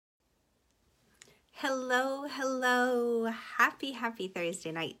Hello, hello. Happy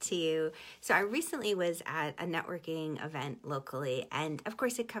Thursday night to you. So, I recently was at a networking event locally, and of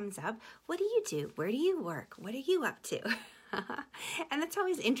course, it comes up, what do you do? Where do you work? What are you up to? And that's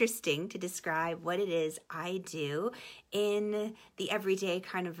always interesting to describe what it is I do in the everyday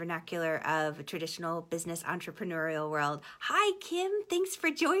kind of vernacular of a traditional business entrepreneurial world. Hi, Kim. Thanks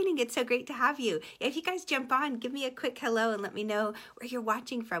for joining. It's so great to have you. If you guys jump on, give me a quick hello and let me know where you're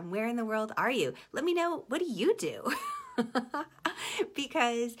watching from. Where in the world are you? Let me know, what do you do?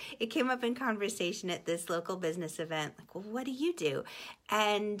 Because it came up in conversation at this local business event. Like, well, what do you do?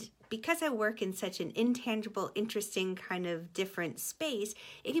 And because I work in such an intangible, interesting kind of different space,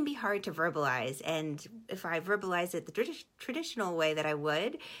 it can be hard to verbalize. And if I verbalize it the traditional way that I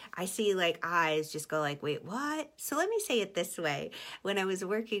would, I see like eyes just go like, wait, what? So let me say it this way. When I was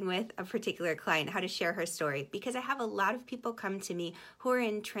working with a particular client, how to share her story, because I have a lot of people come to me who are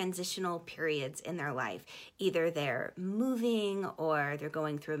in transitional periods in their life. Either they're moving or they're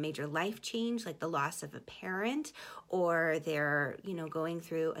going through a major life change, like the loss of a parent, or they're, going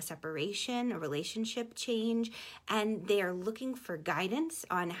through a separation, a relationship change, and they are looking for guidance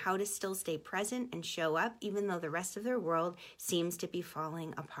on how to still stay present and show up, even though the rest of their world seems to be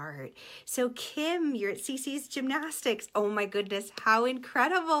falling apart. So Kim, you're at CC's Gymnastics. Oh my goodness, how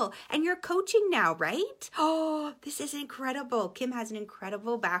incredible. And you're coaching now, right? Oh, this is incredible. Kim has an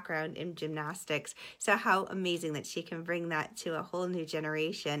incredible background in gymnastics. So how amazing that she can bring that to a whole new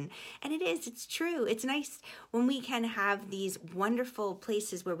generation. And it's true. It's nice when we can have these wonderful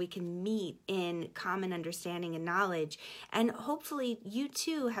places where we can meet in common understanding and knowledge. And hopefully you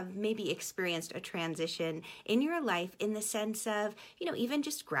too have maybe experienced a transition in your life in the sense of, even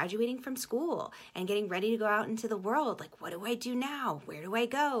just graduating from school and getting ready to go out into the world. Like, what do I do now? Where do I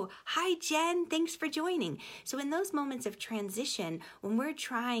go? Hi, Jen. Thanks for joining. So in those moments of transition, when we're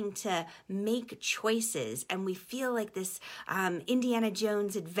trying to make choices and we feel like this Indiana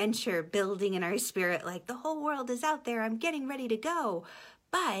Jones adventure building in our spirit, like the whole world is out there, I'm getting ready to go.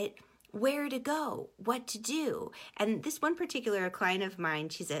 But where to go, what to do. And this one particular client of mine,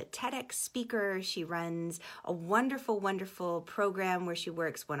 she's a TEDx speaker. She runs a wonderful program where she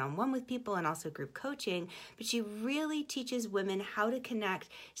works one-on-one with people and also group coaching, but she really teaches women how to connect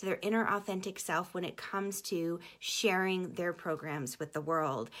to their inner authentic self when it comes to sharing their programs with the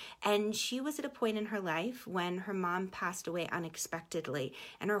world. And she was at a point in her life when her mom passed away unexpectedly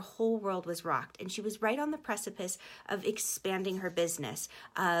and her whole world was rocked. And she was right on the precipice of expanding her business,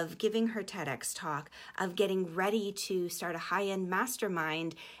 of giving her TEDx talk, of getting ready to start a high-end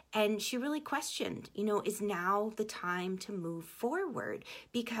mastermind. And she really questioned, is now the time to move forward?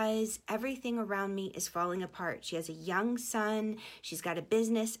 Because everything around me is falling apart. She has a young son. She's got a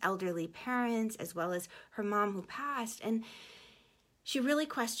business, elderly parents, as well as her mom who passed. And she really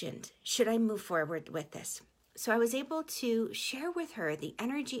questioned, should I move forward with this? So I was able to share with her the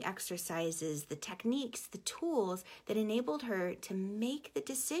energy exercises, the techniques, the tools that enabled her to make the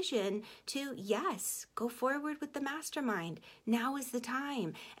decision to, yes, go forward with the mastermind. Now is the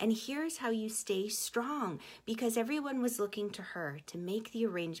time. And here's how you stay strong, because everyone was looking to her to make the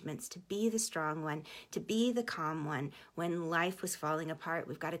arrangements, to be the strong one, to be the calm one when life was falling apart.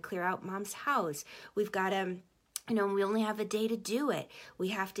 We've got to clear out mom's house. We've got to, we only have a day to do it. We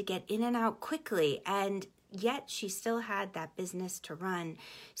have to get in and out quickly. And yet she still had that business to run.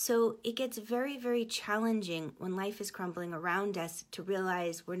 So it gets very, very challenging when life is crumbling around us to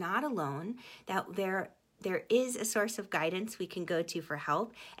realize we're not alone, that there is a source of guidance we can go to for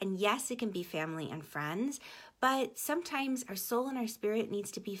help. And yes, it can be family and friends, but sometimes our soul and our spirit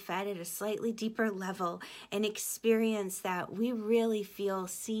needs to be fed at a slightly deeper level and experience that we really feel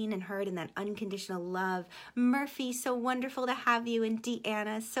seen and heard in that unconditional love. Murphy, so wonderful to have you. And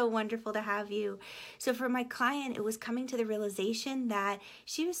Deanna, so wonderful to have you. So for my client, it was coming to the realization that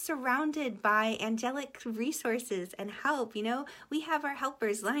she was surrounded by angelic resources and help. We have our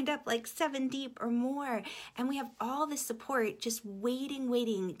helpers lined up like 7 deep or more, and we have all the support just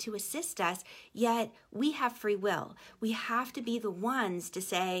waiting to assist us, yet we have free will. We have to be the ones to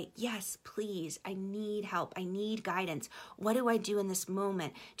say, yes, please, I need help. I need guidance. What do I do in this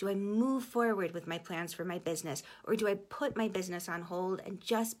moment? Do I move forward with my plans for my business, or do I put my business on hold and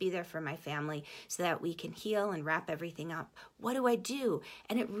just be there for my family so that we can heal and wrap everything up? What do I do?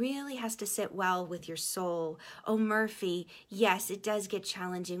 And it really has to sit well with your soul. Oh, Murphy, yes, it does get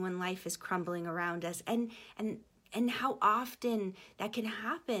challenging when life is crumbling around us. And how often that can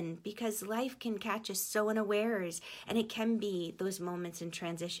happen, because life can catch us so unawares, and it can be those moments in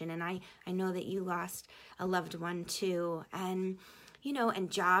transition. And I know that you lost a loved one too. And and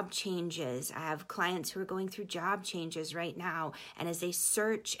job changes. I have clients who are going through job changes right now. And as they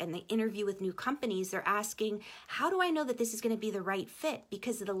search and they interview with new companies, they're asking, how do I know that this is going to be the right fit?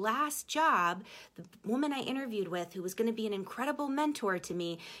 Because the last job, the woman I interviewed with, who was going to be an incredible mentor to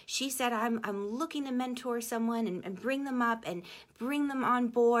me, she said, I'm looking to mentor someone and bring them up and bring them on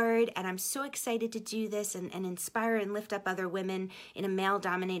board. And I'm so excited to do this and inspire and lift up other women in a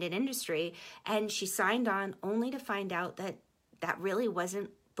male-dominated industry. And she signed on only to find out that that really wasn't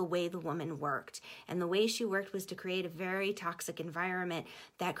the way the woman worked. And the way she worked was to create a very toxic environment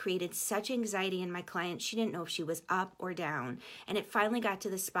that created such anxiety in my client. She didn't know if she was up or down. And it finally got to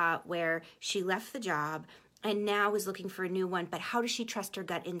the spot where she left the job and now is looking for a new one. But how does she trust her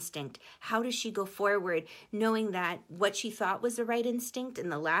gut instinct? How does she go forward knowing that what she thought was the right instinct in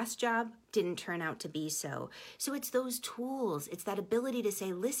the last job didn't turn out to be so? So it's those tools. It's that ability to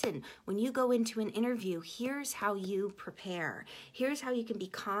say, listen, when you go into an interview, here's how you prepare. Here's how you can be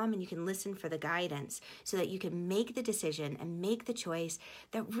calm and you can listen for the guidance so that you can make the decision and make the choice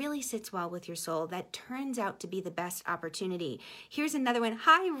that really sits well with your soul, that turns out to be the best opportunity. Here's another one.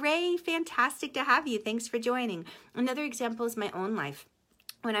 Hi, Ray. Fantastic to have you. Thanks for joining. Another example is my own life.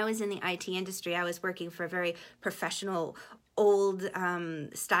 When I was in the IT industry, I was working for a very professional, old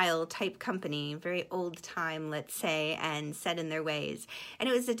style type company, very old time, let's say, and set in their ways. And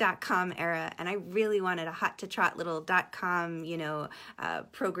it was the .com era, and I really wanted a hot to trot little .com,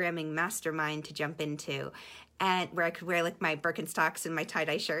 programming mastermind to jump into, and where I could wear like my Birkenstocks and my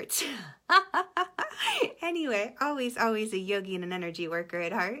tie-dye shirts. Anyway, always a yogi and an energy worker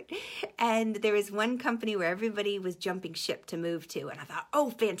at heart. And there was one company where everybody was jumping ship to move to. And I thought, oh,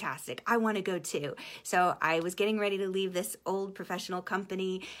 fantastic. I want to go too. So I was getting ready to leave this old professional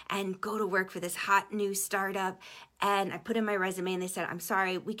company and go to work for this hot new startup. And I put in my resume and they said, I'm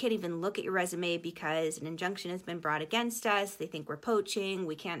sorry, we can't even look at your resume because an injunction has been brought against us. They think we're poaching.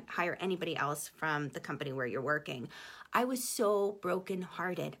 We can't hire anybody else from the company where you're working. I was so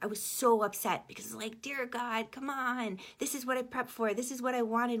brokenhearted. I was so upset because like, dear God, come on. This is what I prepped for. This is what I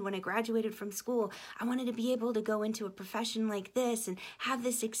wanted when I graduated from school. I wanted to be able to go into a profession like this and have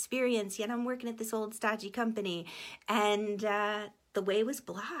this experience. Yet I'm working at this old stodgy company. And the way was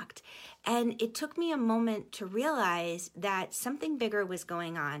blocked. And it took me a moment to realize that something bigger was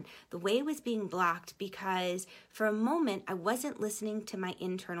going on. The way was being blocked because for a moment, I wasn't listening to my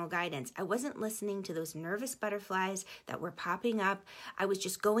internal guidance. I wasn't listening to those nervous butterflies that were popping up. I was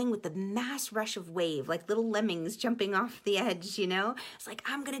just going with the mass rush of wave, like little lemmings jumping off the edge, It's like,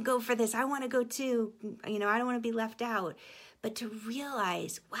 I'm going to go for this. I want to go too. I don't want to be left out. But to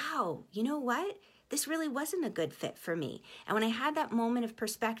realize, wow, you know what? This really wasn't a good fit for me. And when I had that moment of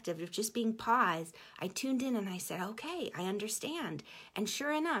perspective of just being paused, I tuned in and I said, okay, I understand. And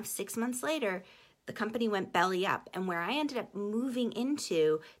sure enough, 6 months later, the company went belly up. And where I ended up moving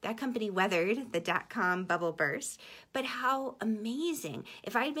into, that company weathered the .com bubble burst. But how amazing.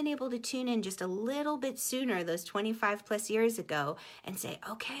 If I had been able to tune in just a little bit sooner, those 25 plus years ago, and say,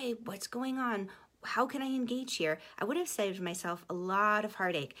 okay, what's going on? How can I engage here? I would have saved myself a lot of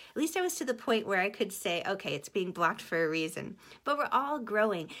heartache. At least I was to the point where I could say, okay, it's being blocked for a reason. But we're all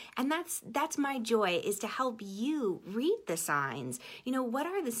growing. And that's my joy, is to help you read the signs. What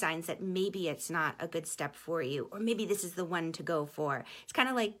are the signs that maybe it's not a good step for you? Or maybe this is the one to go for. It's kind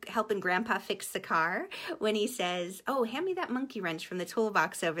of like helping Grandpa fix the car when he says, oh, hand me that monkey wrench from the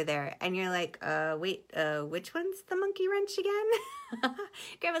toolbox over there. And you're like, wait, which one's the monkey wrench again?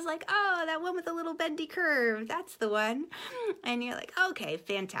 Grandma's like, oh, that one with the little bendy curve, that's the one. And you're like, okay,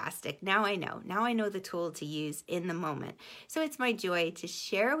 fantastic. Now I know the tool to use in the moment. So it's my joy to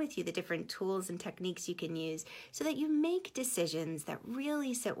share with you the different tools and techniques you can use so that you make decisions that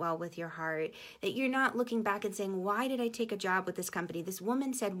really sit well with your heart, that you're not looking back and saying, why did I take a job with this company? This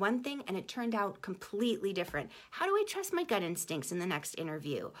woman said one thing and it turned out completely different. How do I trust my gut instincts in the next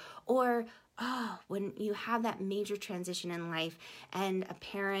interview? Or when you have that major transition in life and a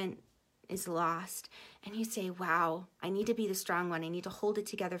parent is lost and you say, wow, I need to be the strong one. I need to hold it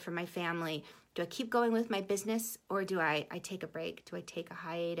together for my family. Do I keep going with my business or do I take a break? Do I take a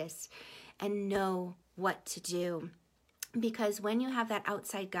hiatus and know what to do? Because when you have that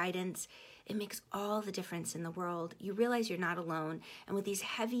outside guidance, it makes all the difference in the world. You realize you're not alone. And with these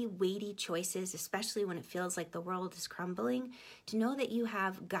heavy, weighty choices, especially when it feels like the world is crumbling, to know that you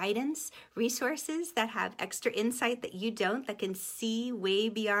have guidance, resources that have extra insight that you don't, that can see way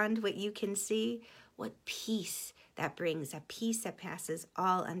beyond what you can see, what peace that brings, a peace that passes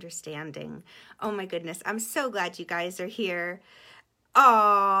all understanding. Oh my goodness, I'm so glad you guys are here.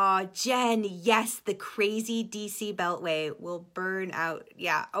 Oh, Jen, yes, the crazy DC Beltway will burn out.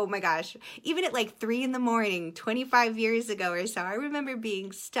 Yeah, oh my gosh. Even at like 3 in the morning, 25 years ago or so, I remember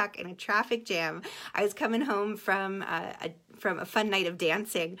being stuck in a traffic jam. I was coming home from a fun night of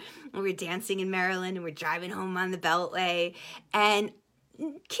dancing. We were dancing in Maryland and we're driving home on the Beltway. And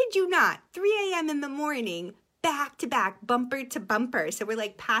kid you not, 3 a.m. in the morning, back to back, bumper to bumper. So we're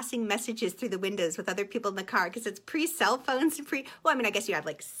like passing messages through the windows with other people in the car because it's pre-cell phones and well, I mean, I guess you have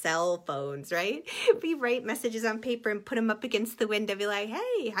like cell phones, right? We write messages on paper and put them up against the window, be like,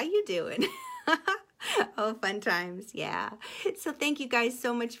 hey, how you doing? Oh, fun times. Yeah. So thank you guys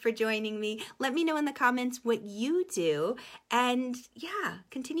so much for joining me. Let me know in the comments what you do. And yeah,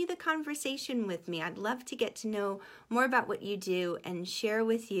 continue the conversation with me. I'd love to get to know more about what you do and share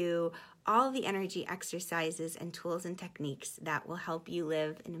with you all the energy exercises and tools and techniques that will help you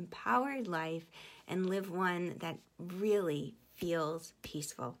live an empowered life and live one that really feels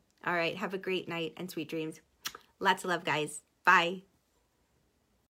peaceful. All right. Have a great night and sweet dreams. Lots of love, guys. Bye.